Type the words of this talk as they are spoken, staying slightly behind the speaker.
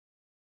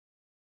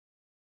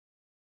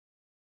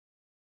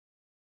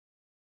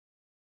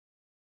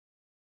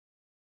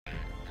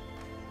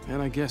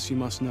And I guess you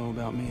must know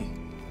about me.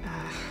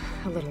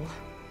 A little.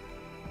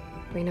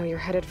 We know you're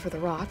headed for the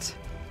rot.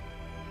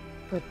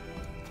 But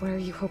what are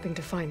you hoping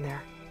to find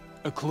there?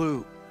 A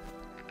clue.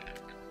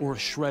 Or a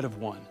shred of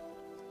one.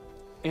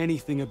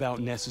 Anything about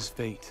Nessa's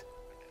fate.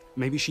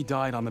 Maybe she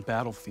died on the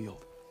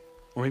battlefield.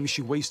 Or maybe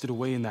she wasted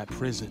away in that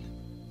prison.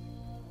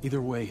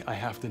 Either way, I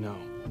have to know.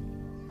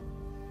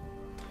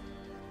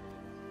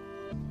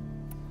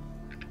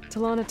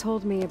 Talana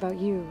told me about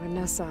you and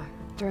Nessa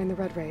during the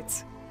Red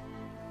Raids.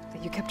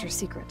 That you kept her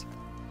secret.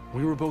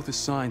 We were both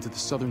assigned to the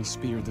Southern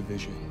Spear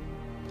Division.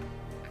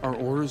 Our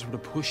orders were to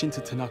push into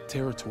Tenakth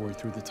territory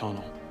through the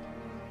tunnel.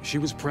 She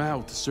was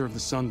proud to serve the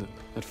Sundom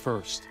at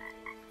first.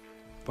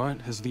 But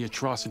as the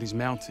atrocities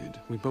mounted,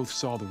 we both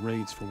saw the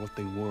raids for what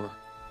they were.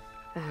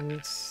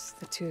 And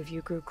the two of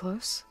you grew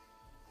close?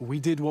 We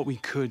did what we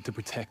could to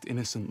protect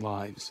innocent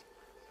lives.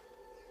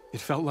 It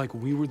felt like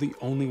we were the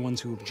only ones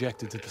who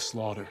objected to the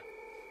slaughter.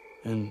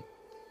 And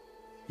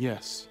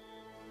yes,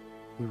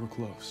 we were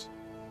close.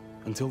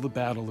 Until the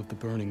Battle of the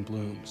Burning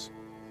Blooms.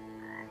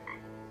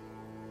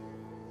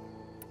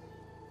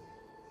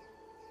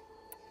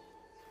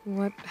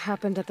 What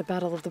happened at the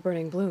Battle of the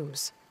Burning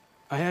Blooms?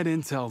 I had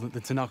intel that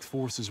the Tenakth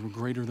forces were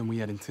greater than we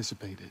had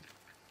anticipated.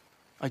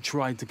 I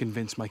tried to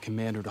convince my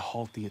commander to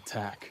halt the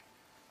attack.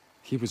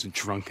 He was a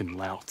drunken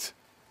lout.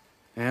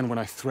 And when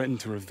I threatened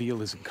to reveal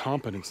his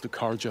incompetence to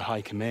Carja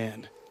High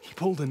Command, he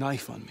pulled a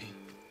knife on me.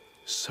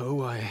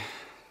 So I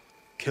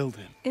killed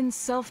him. In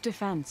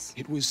self-defense.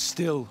 It was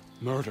still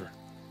murder.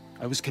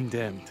 I was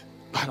condemned.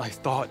 But I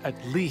thought at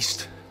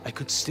least I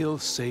could still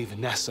save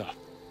Nessa.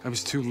 I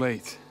was too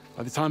late.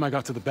 By the time I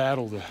got to the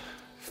battle, the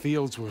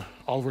fields were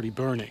already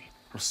burning.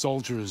 Our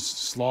soldiers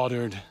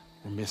slaughtered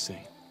or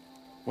missing.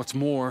 What's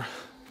more,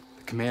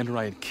 the commander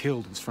I had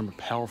killed was from a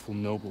powerful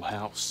noble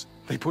house.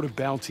 They put a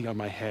bounty on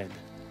my head.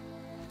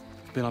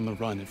 I've been on the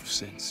run ever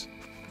since.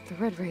 The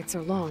Red Raids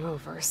are long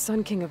over.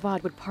 Sun King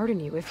Avad would pardon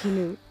you if he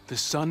knew... The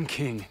Sun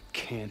King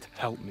can't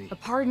help me. A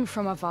pardon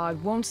from Avad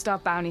won't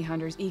stop bounty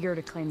hunters eager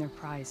to claim their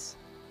prize.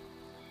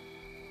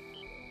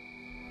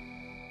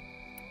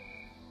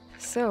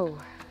 So,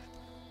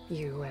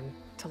 you and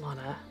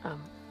Talana,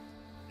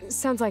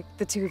 sounds like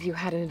the two of you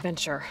had an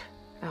adventure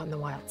out in the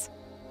wilds.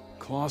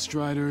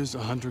 Clawstriders, a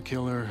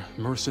hunter-killer,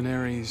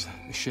 mercenaries,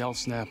 a shell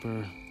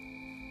snapper.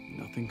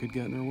 Nothing could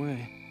get in her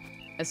way.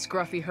 A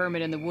scruffy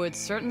hermit in the woods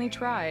certainly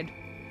tried.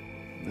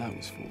 That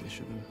was foolish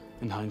of him,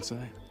 in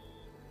hindsight.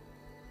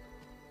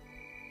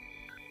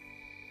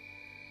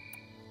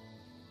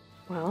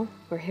 Well,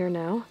 we're here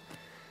now,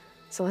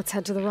 so let's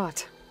head to the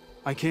rot.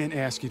 I can't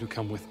ask you to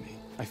come with me.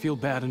 I feel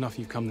bad enough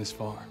you've come this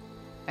far.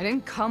 I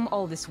didn't come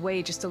all this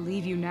way just to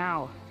leave you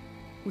now.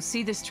 We'll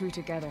see this through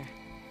together.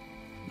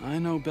 I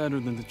know better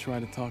than to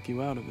try to talk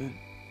you out of it.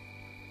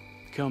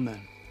 Come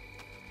then.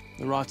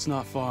 The rot's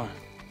not far.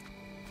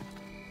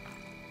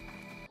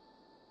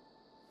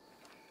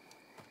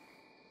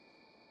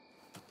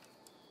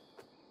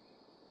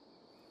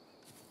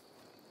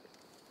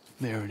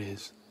 There it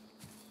is.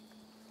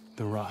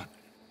 The rot.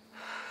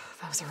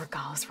 Those are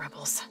Regalla's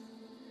rebels.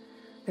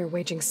 They're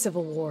waging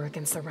civil war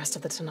against the rest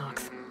of the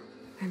Tenakth.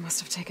 They must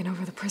have taken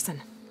over the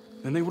prison.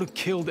 Then they would have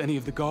killed any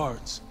of the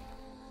guards.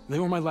 They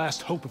were my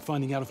last hope of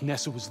finding out if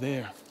Nessa was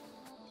there.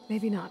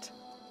 Maybe not.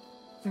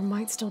 There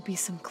might still be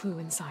some clue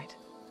inside.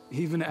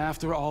 Even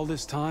after all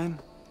this time?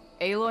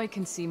 Aloy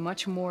can see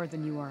much more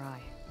than you or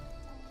I.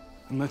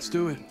 Then let's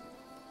do it.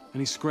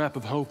 Any scrap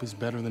of hope is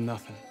better than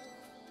nothing.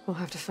 We'll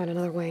have to find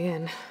another way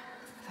in.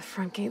 The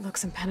front gate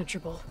looks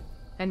impenetrable.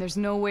 And there's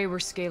no way we're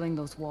scaling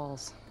those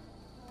walls.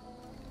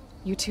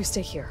 You two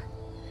stay here.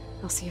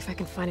 I'll see if I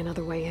can find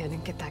another way in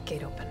and get that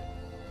gate open.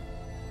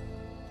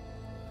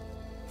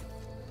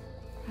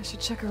 I should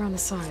check around the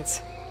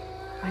sides.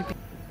 Might be...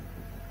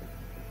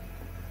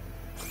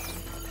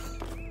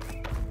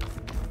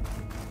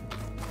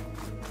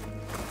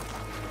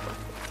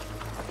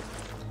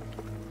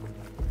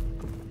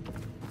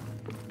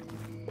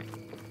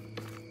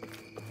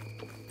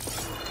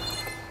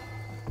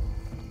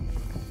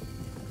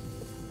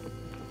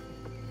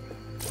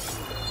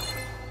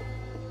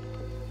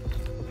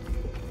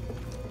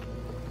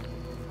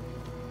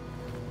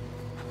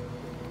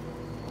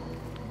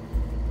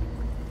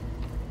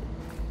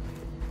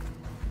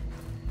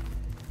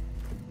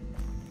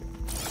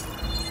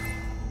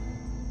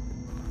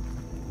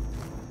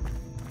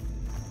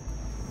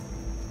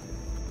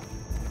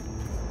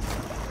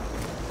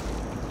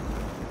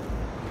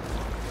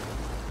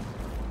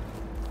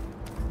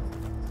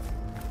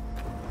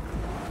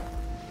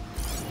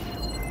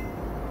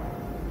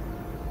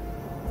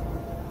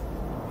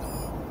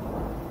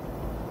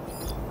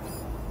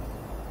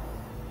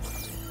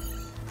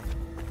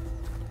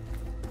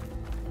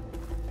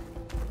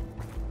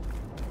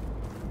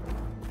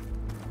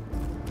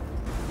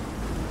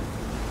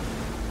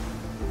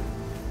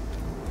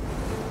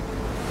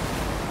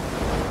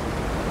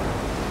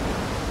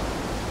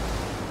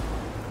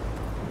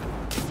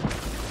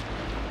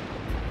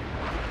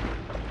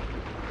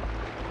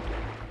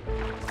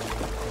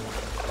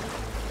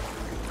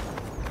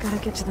 Gotta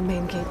get to the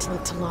main gate to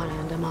let Talana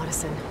and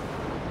Amadis in.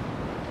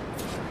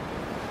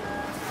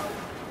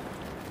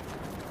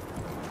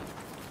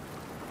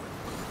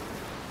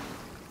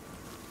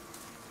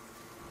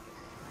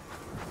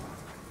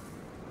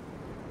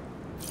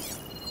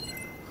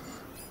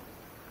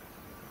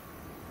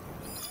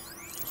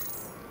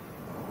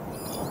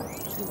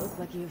 You look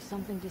like you have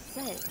something to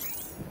say.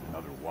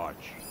 Another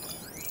watch.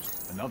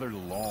 Another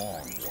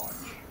long watch.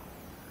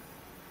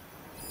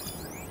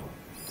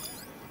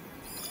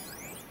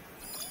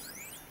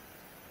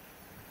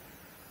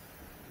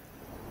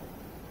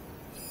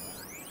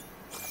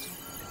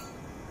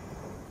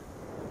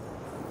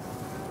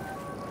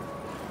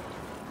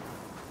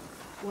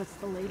 What's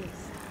the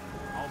latest?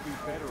 I'll be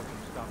better if you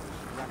stop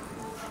distracting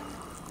me.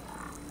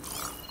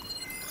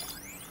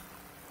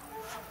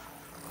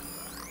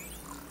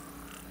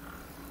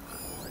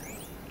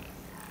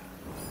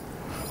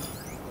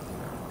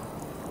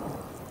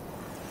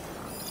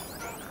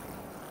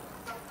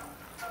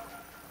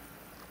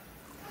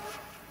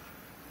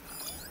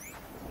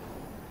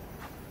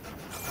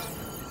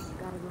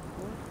 Got a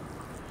report?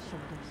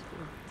 Shoulders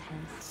feel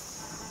tense.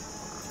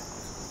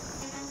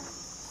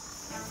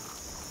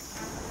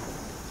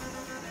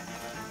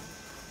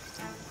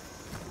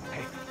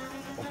 Hey,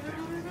 over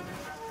there.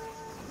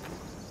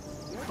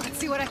 Let's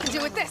see what I can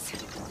do with this.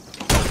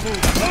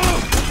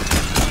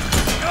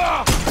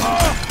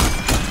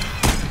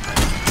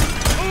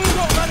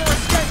 Don't let her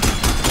escape!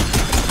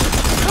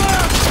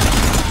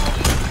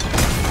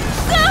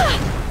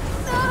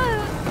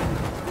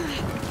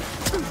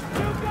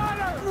 You got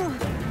her!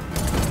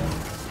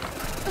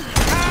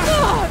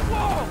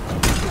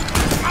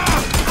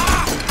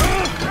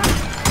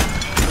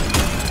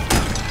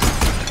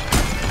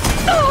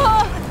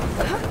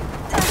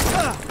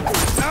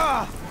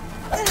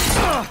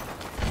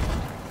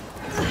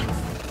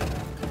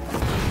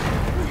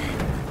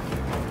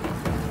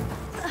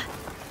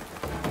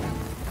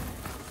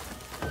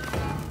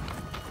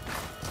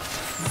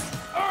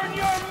 Earn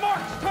your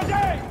marks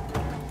today!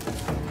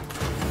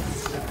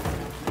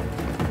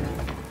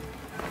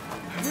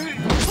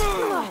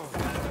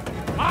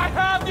 I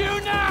have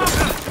you now!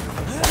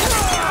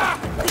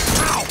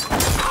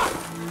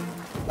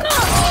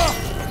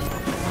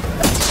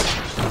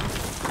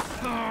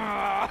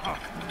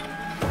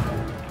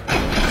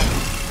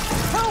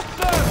 Help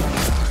them!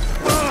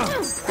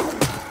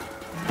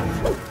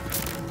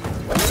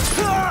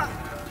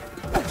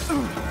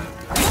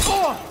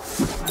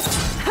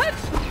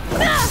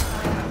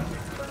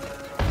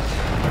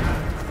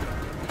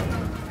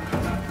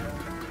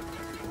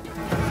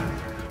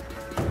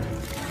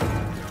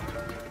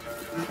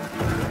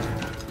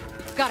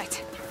 Got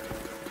it.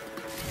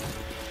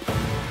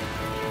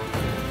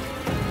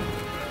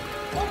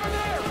 Over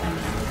there!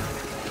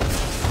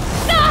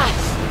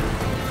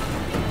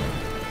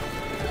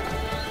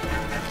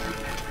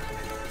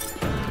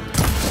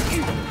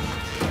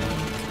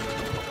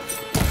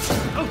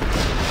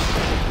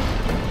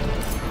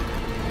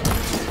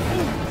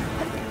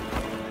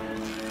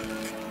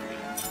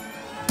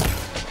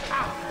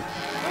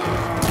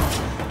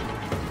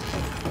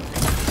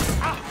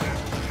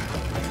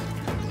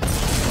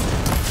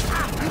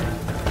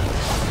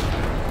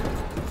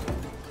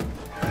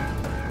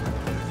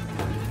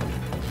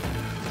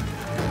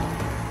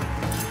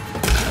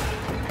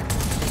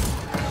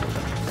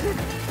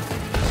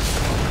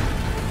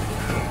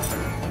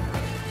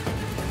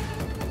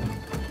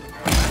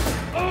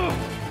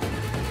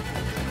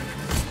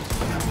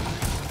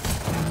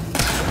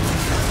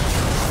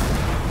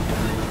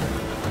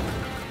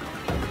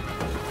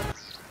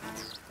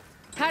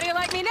 How do you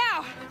like me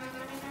now?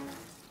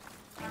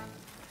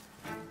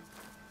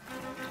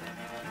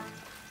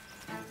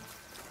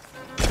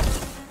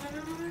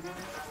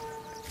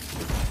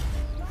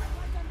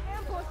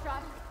 Ambush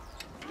us!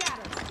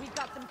 Scatter! We've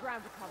got some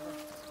ground to cover.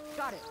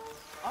 Got it.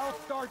 I'll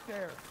start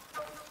there.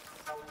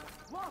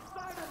 Lost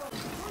sight of them!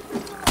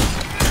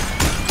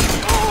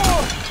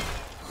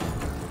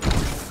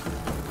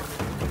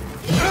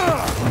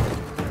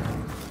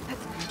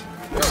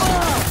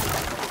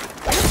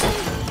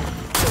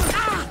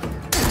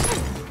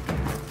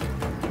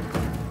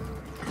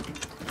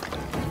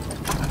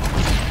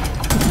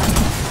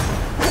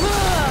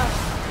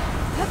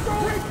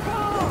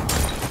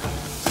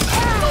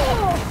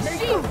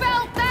 She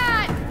felt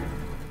that!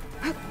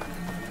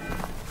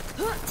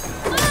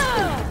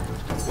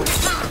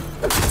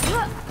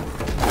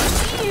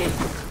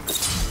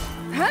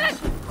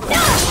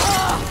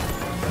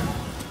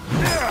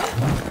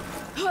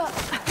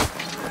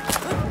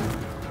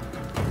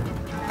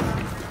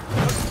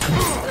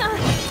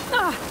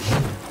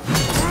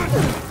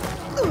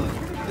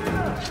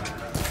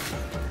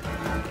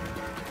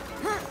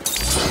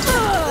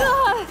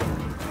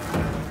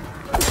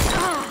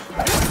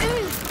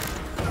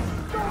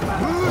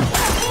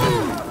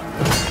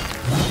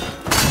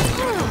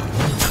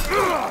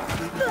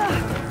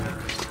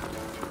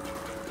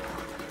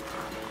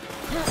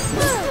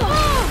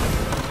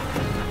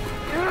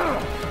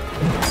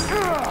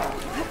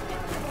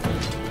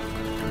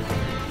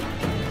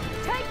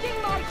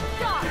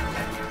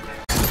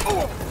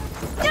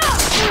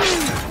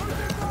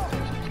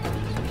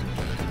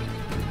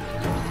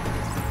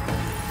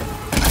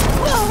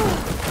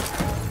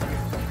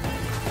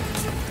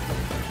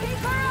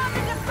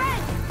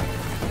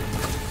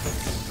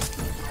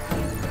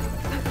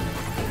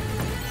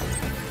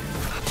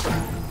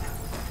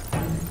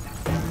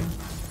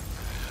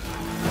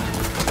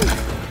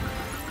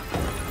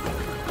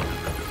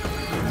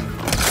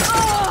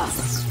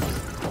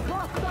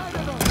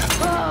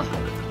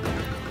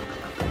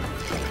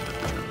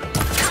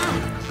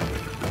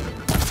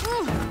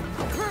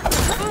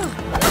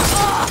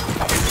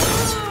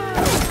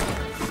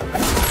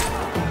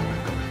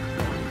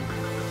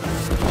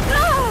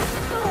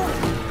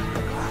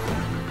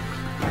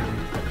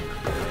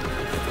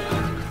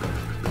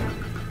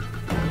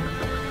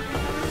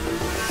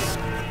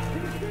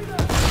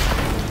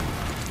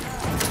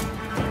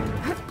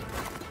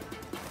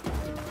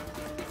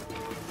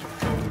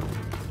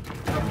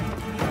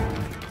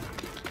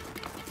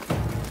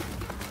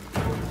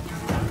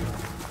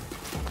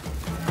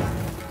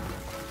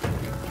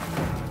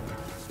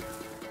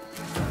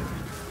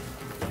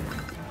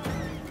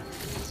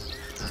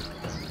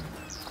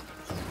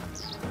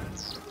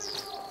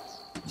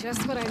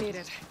 Just what I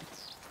needed.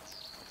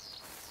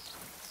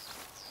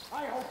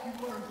 I hope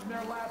you learned from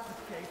their last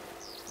escape.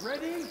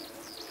 Ready?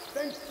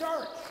 Then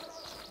search!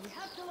 We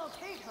have to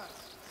locate her.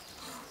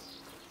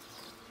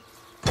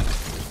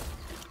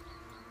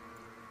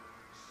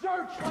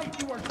 Search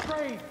like you were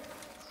trained!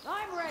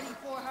 I'm ready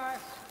for her.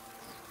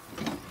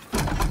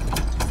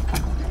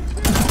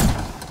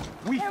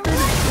 We They're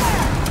finished!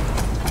 right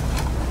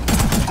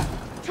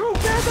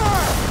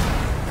Together!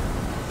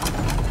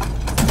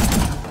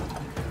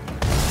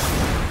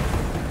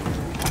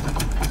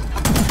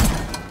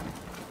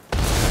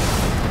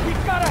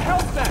 We've gotta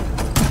help them!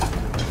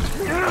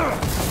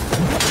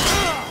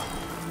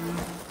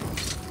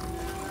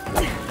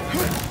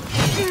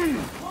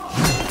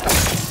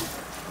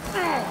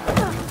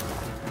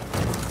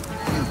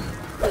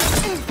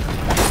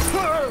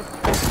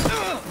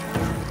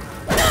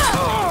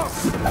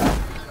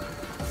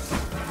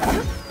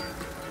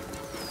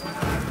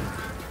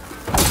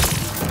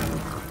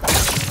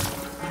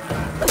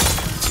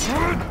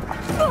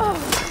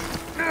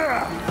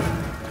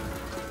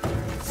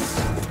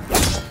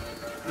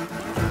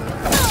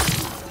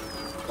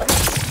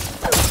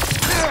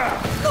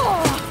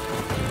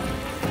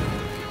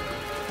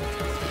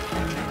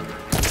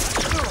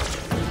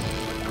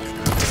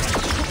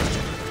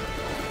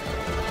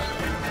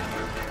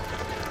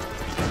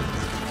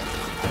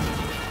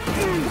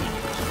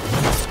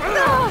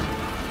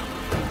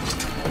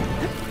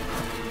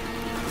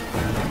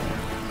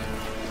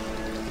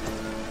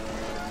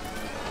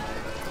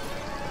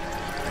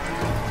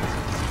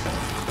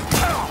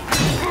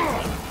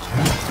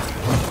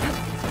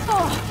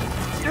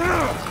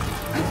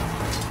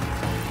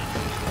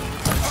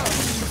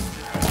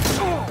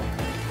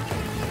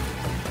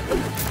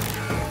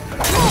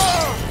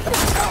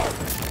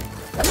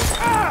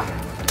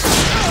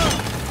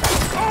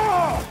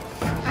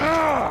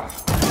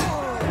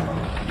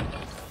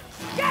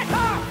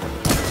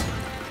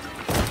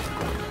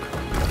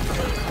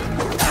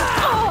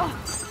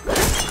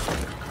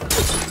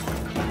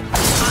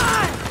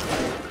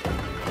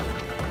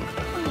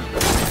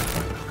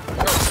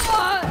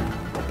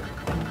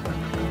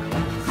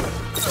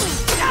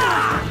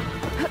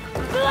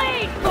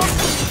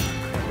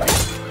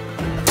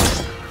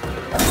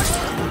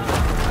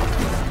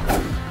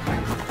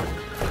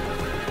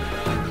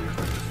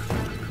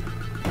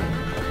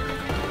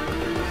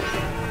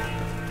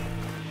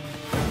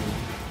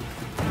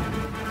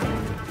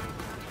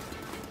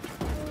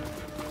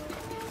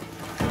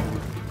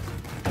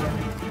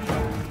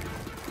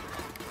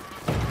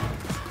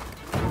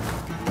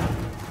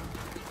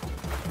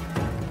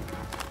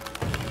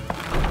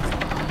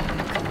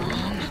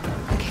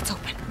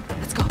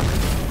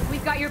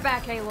 Your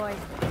back, Aloy.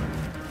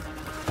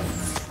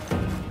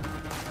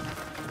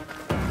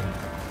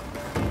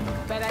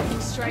 Bet I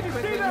can strike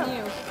quicker than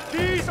you.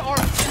 These are...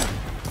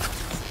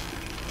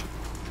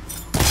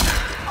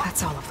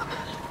 That's all of them.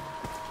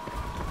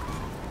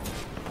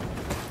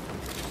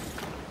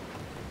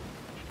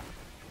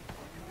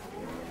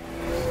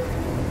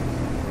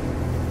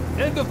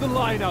 End of the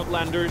line,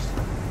 Outlanders!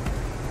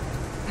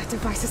 That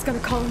device is gonna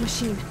call a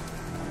machine.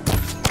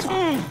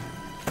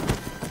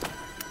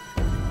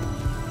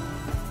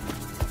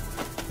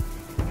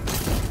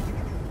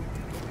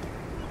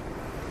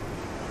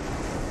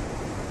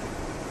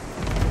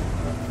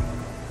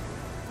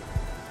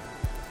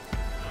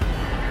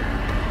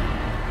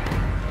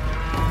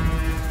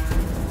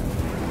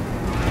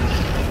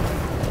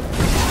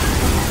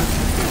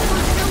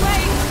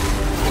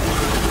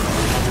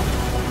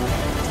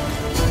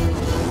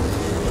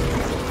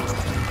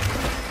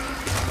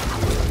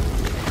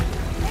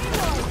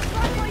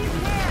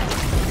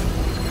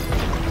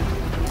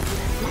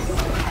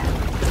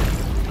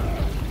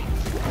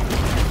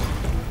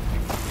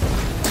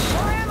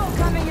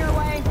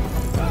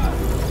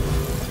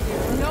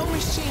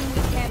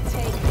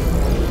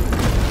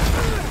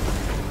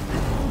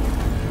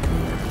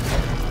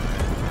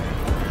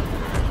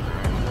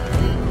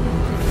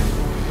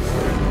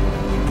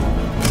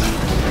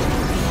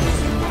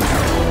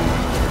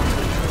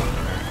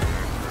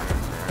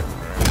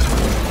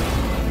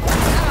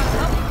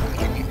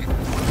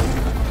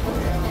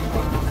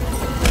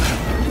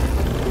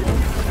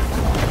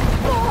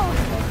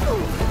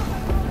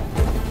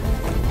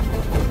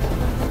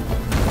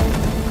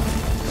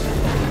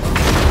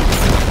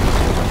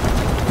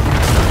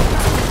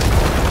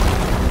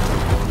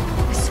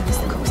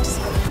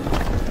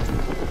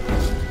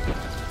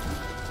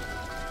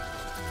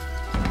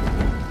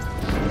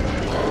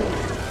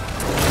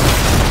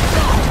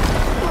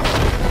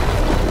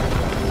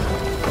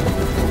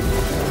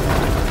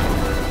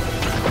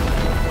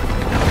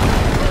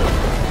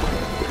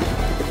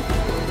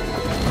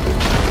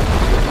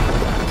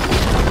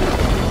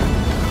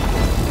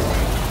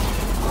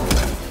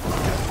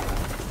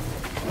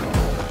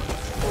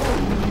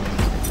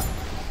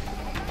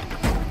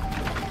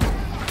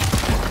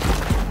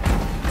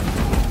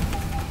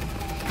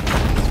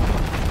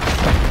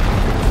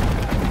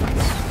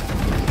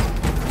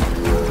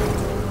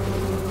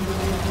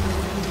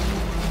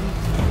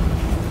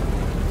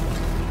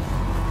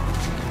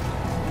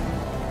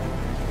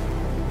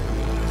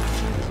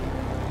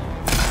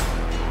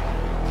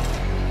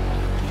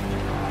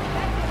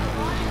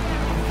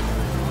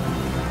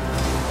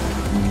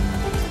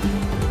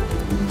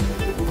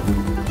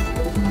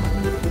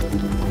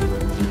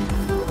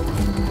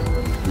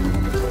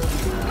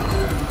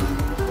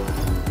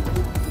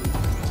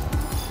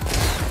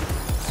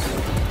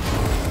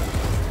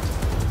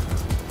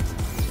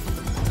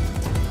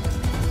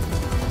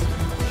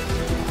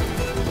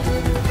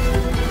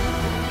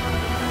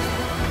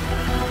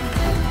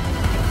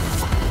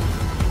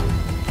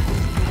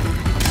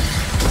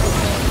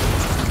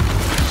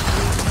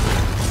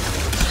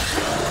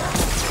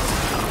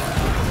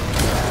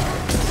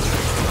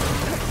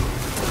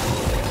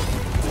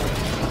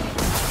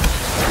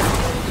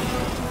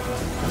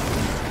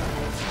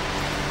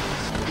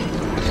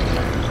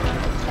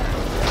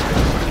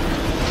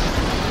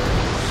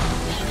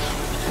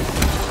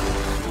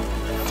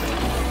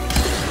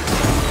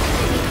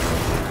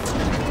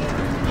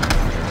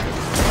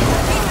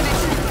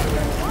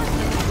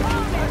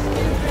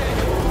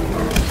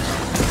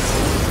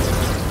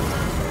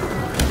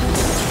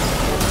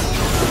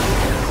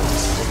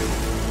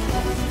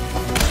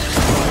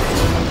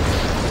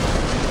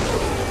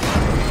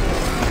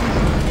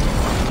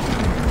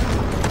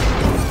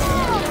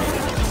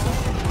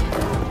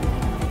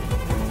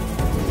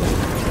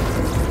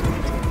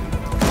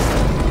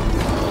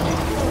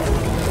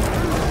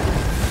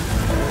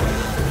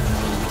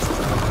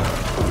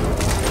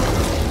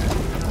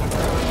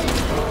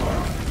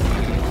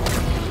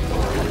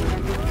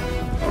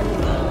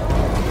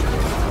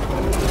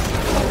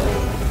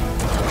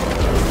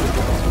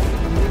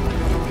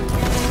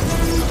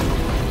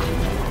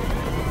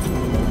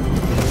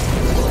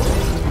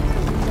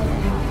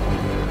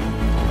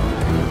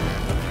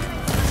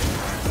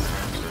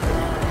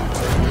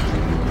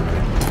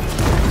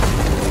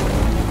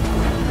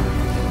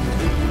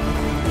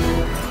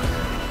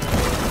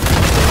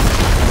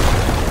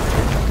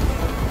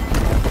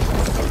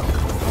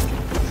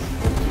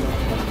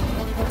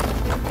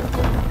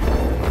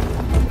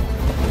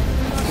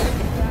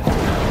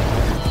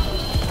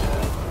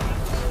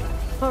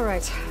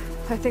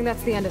 right. I think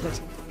that's the end of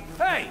it.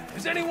 Hey,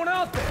 is anyone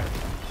out there?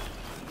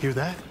 Hear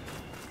that?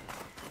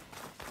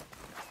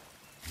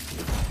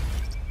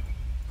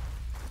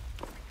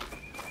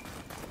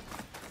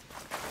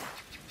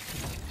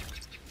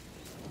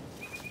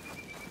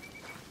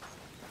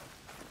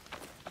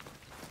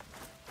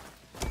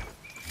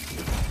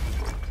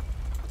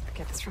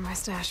 Get this from my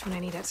stash when I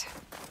need it.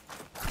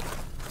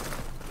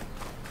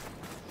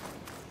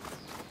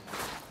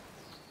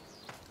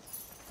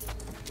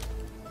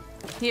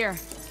 Here.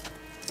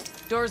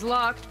 Door's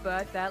locked,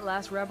 but that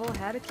last rebel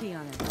had a key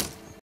on it.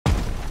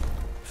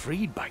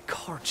 Freed by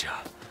Karja?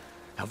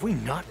 Have we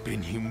not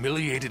been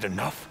humiliated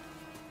enough?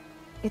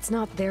 It's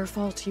not their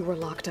fault you were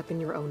locked up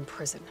in your own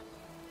prison.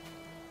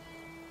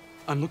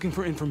 I'm looking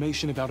for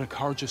information about a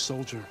Karja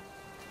soldier.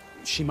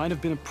 She might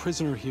have been a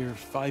prisoner here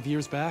 5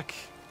 years back.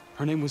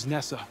 Her name was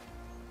Nessa.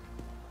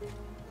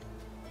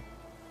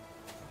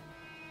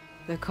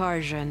 The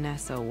Karja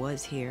Nessa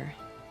was here.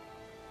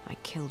 I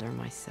killed her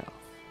myself.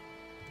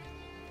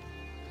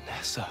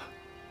 Nessa?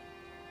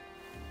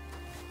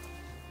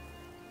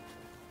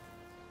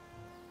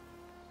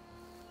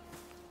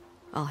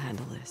 I'll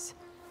handle this.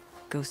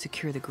 Go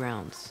secure the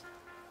grounds.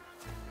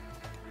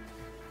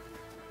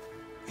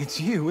 It's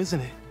you,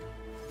 isn't it?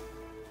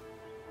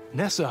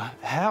 Nessa,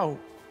 how?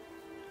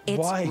 It's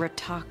Why?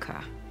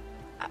 Rataka.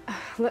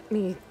 Let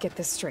me get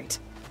this straight.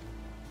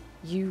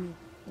 You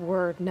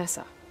were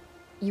Nessa.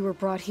 You were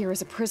brought here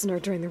as a prisoner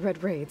during the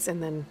Red Raids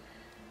and then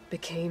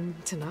became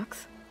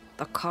Tenakth?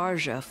 The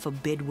Karja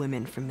forbid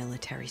women from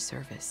military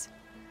service.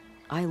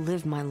 I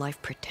lived my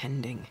life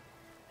pretending,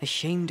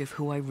 ashamed of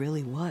who I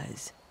really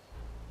was.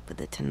 But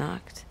the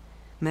Tenakth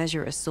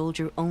measure a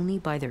soldier only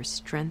by their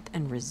strength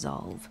and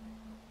resolve.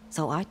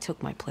 So I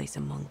took my place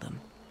among them.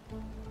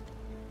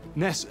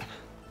 Nessa...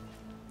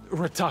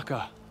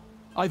 Rataka,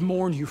 I've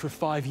mourned you for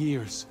 5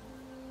 years.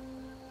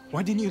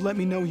 Why didn't you let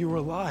me know you were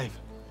alive?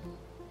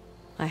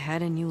 I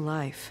had a new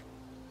life.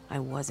 I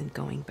wasn't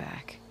going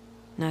back.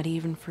 Not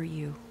even for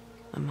you,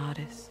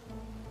 Amadis.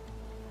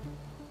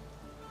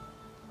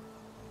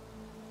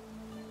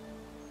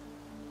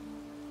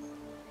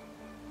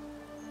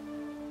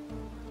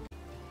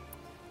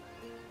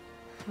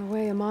 The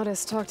way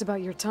Amadis talked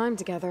about your time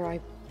together, I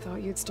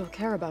thought you'd still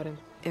care about him.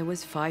 It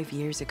was 5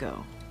 years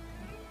ago.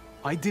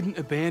 I didn't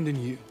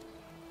abandon you.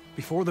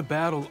 Before the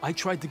battle, I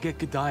tried to get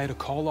Gudaya to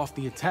call off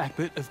the attack,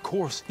 but of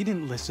course, he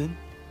didn't listen.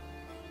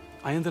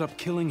 I ended up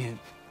killing him.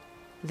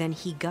 Then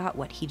he got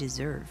what he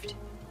deserved.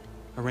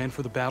 I ran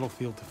for the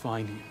battlefield to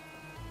find you.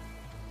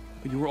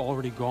 But you were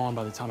already gone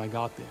by the time I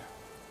got there.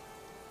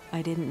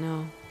 I didn't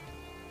know.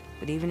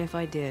 But even if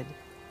I did,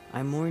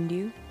 I mourned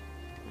you,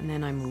 and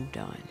then I moved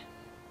on.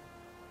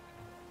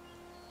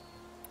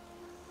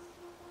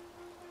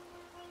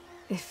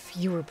 If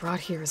you were brought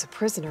here as a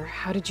prisoner,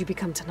 how did you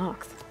become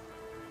Tenakth?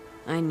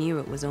 I knew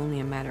it was only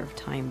a matter of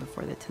time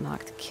before the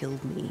Tenakth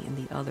killed me and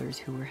the others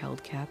who were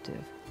held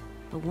captive.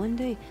 But one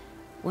day,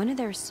 one of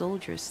their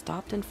soldiers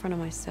stopped in front of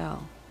my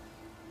cell,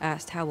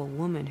 asked how a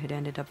woman had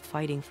ended up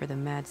fighting for the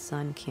Mad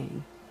Sun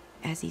King.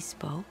 As he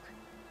spoke,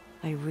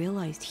 I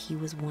realized he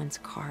was once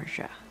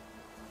Karja.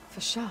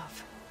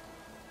 Vashav.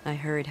 I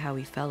heard how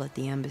he fell at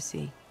the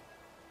embassy.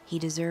 He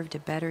deserved a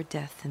better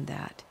death than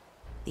that.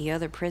 The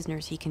other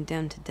prisoners he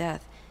condemned to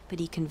death, but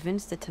he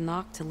convinced the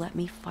Tenakth to let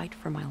me fight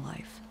for my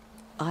life.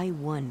 I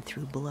won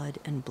through blood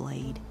and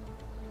blade.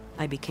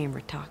 I became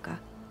Rataka,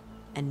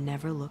 and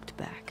never looked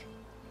back.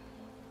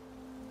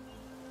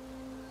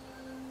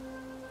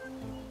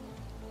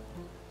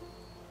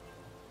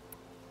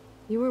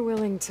 You were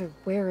willing to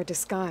wear a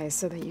disguise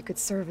so that you could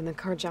serve in the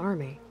Karja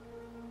army.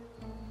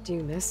 Do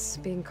you miss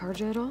being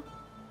Karja at all?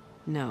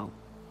 No.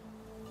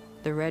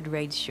 The Red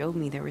Raids showed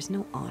me there was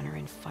no honor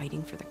in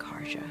fighting for the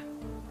Karja.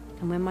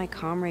 And when my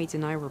comrades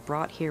and I were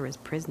brought here as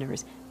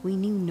prisoners, we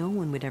knew no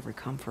one would ever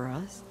come for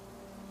us.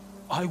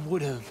 I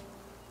would have,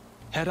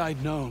 had I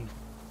known.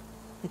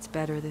 It's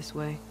better this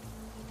way.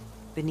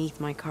 Beneath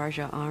my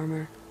Karja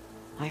armor,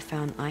 I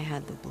found I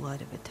had the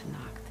blood of a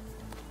Tenakth.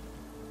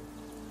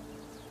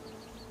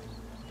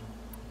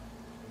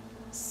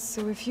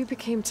 So if you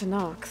became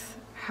Tenakth,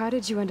 how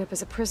did you end up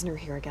as a prisoner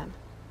here again?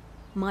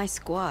 My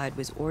squad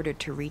was ordered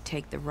to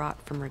retake the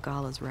Rot from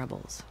Regala's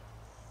rebels.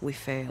 We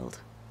failed.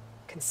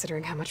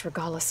 Considering how much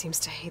Regala seems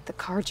to hate the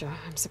Karja,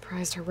 I'm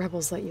surprised her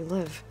rebels let you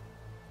live.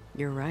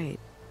 You're right.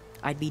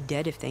 I'd be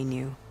dead if they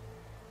knew.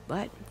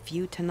 But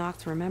few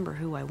Tenakths remember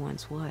who I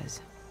once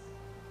was.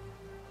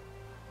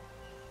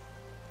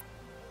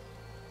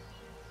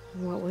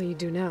 What will you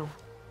do now?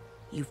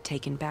 You've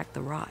taken back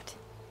the Rot.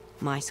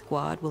 My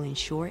squad will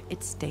ensure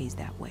it stays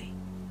that way.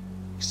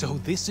 So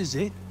this is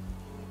it?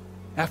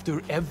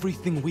 After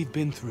everything we've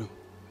been through,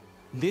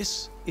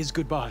 this is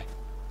goodbye.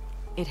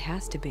 It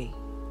has to be.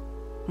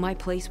 My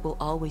place will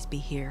always be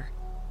here,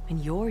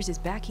 and yours is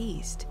back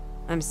east.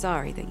 I'm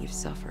sorry that you've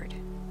suffered.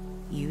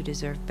 You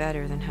deserve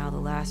better than how the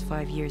last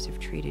 5 years have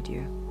treated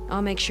you.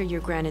 I'll make sure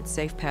you're granted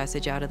safe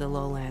passage out of the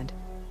lowland.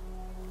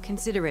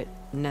 Consider it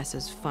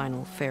Nessa's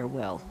final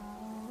farewell.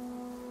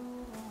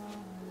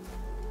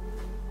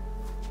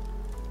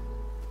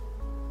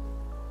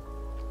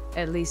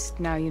 At least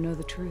now you know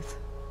the truth.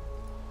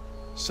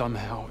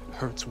 Somehow it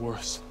hurts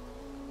worse.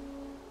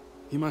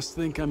 You must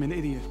think I'm an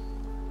idiot.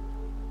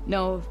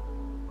 No,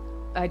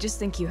 I just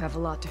think you have a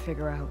lot to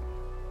figure out.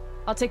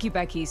 I'll take you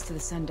back east to the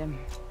Sendem.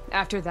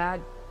 After that,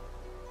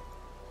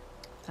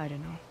 I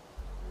don't know.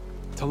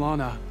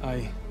 Talana,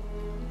 I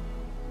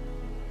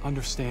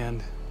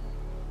understand.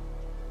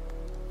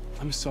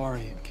 I'm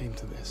sorry it came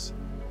to this.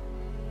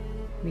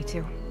 Me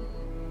too.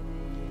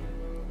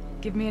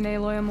 Give me an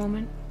Aloy a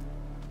moment.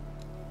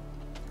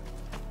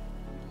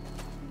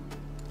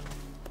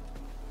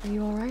 Are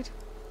you all right?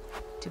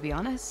 To be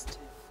honest,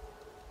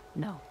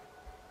 no.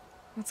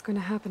 What's going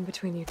to happen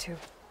between you two?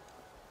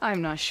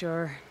 I'm not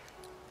sure.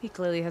 He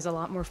clearly has a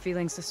lot more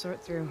feelings to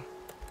sort through.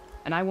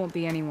 And I won't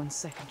be anyone's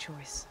second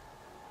choice.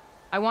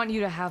 I want you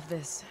to have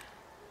this,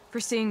 for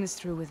seeing this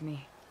through with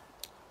me.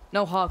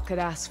 No hawk could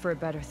ask for a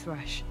better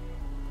thrush.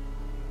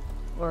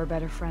 Or a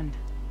better friend.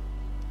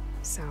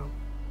 So,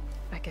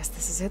 I guess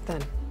this is it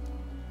then.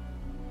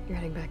 You're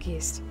heading back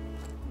east.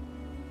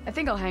 I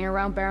think I'll hang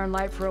around Barren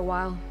Light for a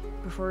while,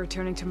 before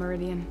returning to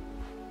Meridian.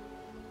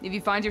 If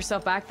you find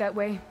yourself back that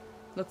way,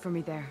 look for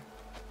me there.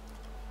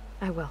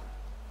 I will.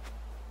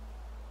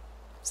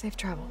 Safe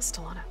travels,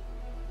 Talana.